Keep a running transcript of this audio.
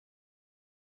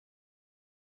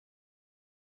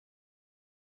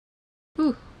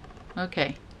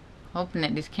Okay, hoping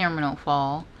that this camera don't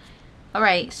fall.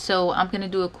 Alright, so I'm gonna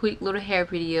do a quick little hair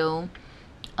video.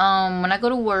 When I go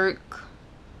to work,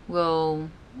 well,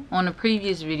 on the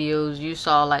previous videos you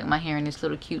saw like my hair in this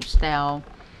little cute style,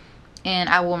 and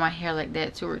I wore my hair like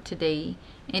that to work today.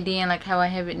 And then like how I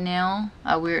have it now,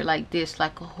 I wear it like this,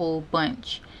 like a whole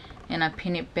bunch, and I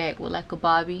pin it back with like a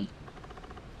bobby.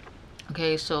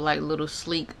 Okay, so like little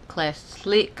sleek,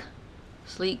 slick,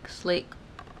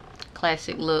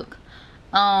 classic look.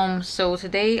 So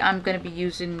today I'm gonna be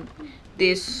using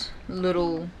this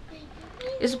little,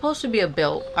 it's supposed to be a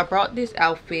belt. I brought this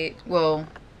outfit, well,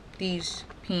 these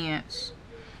pants,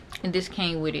 and this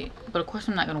came with it, but of course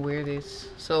I'm not gonna wear this,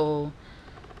 so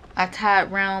I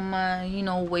tied around my, you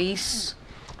know, waist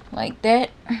like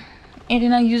that, and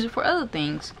then I use it for other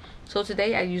things. So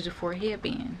today I use it for a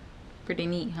headband. Pretty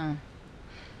neat, huh?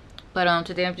 But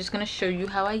today I'm just gonna show you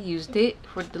how I used it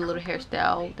for the little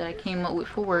hairstyle that I came up with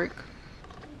for work.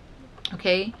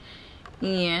 Okay,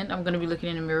 and I'm gonna be looking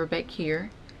in the mirror back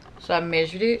here. So I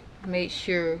measured it, made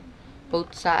sure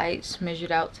both sides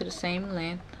measured out to the same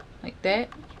length, like that.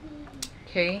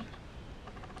 Okay,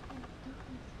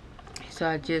 so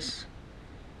I just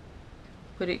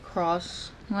put it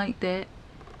cross like that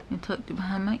and tucked it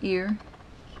behind my ear,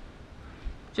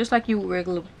 just like you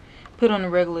would put on a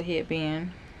regular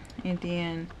headband. And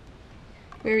then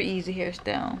very easy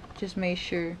hairstyle. Just made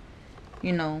sure,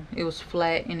 you know, it was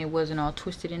flat and it wasn't all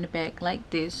twisted in the back like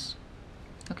this.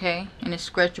 Okay, and it's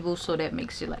stretchable, so that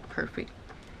makes it like perfect.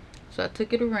 So I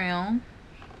took it around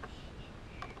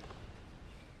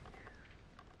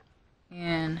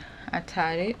and I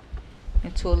tied it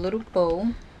into a little bow.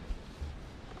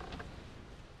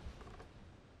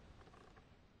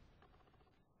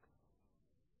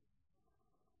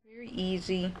 Very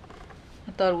easy.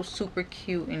 I thought it was super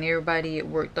cute, and everybody at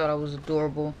work thought I was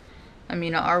adorable. I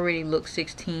mean, I already looked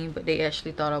 16, but they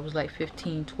actually thought I was like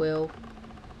 15, 12.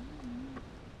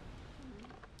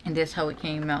 And that's how it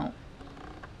came out.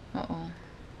 I'm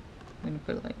gonna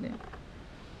put it like that.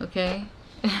 Okay,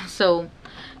 so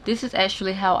this is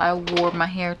actually how I wore my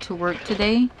hair to work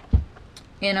today.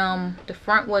 And the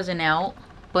front wasn't out,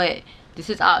 but this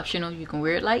is optional. You can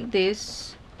wear it like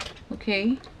this.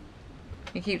 Okay,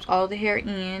 it keeps all the hair in,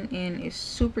 and it's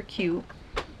super cute.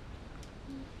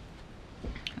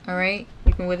 Alright,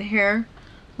 you can wear the hair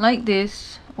like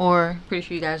this, or pretty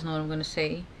sure you guys know what I'm gonna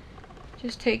say.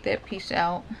 Just take that piece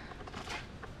out.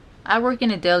 I work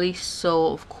in a deli,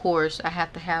 so of course I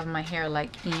have to have my hair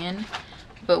like in,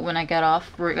 but when I got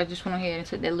off work I just went ahead and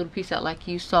took that little piece out like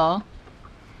you saw.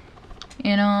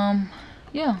 And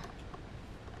yeah,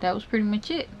 that was pretty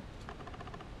much it.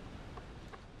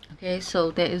 Okay, so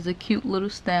that is a cute little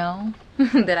style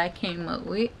that I came up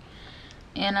with,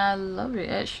 and I love it.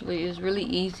 Actually, it's really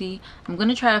easy. I'm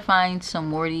gonna try to find some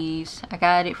more of these. I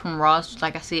got it from Ross.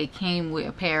 Like I said, it came with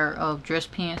a pair of dress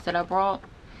pants that I brought.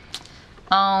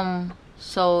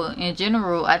 So in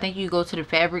general, I think you go to the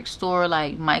fabric store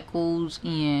like Michael's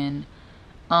and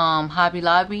Hobby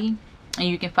Lobby, and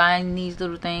you can find these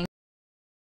little things.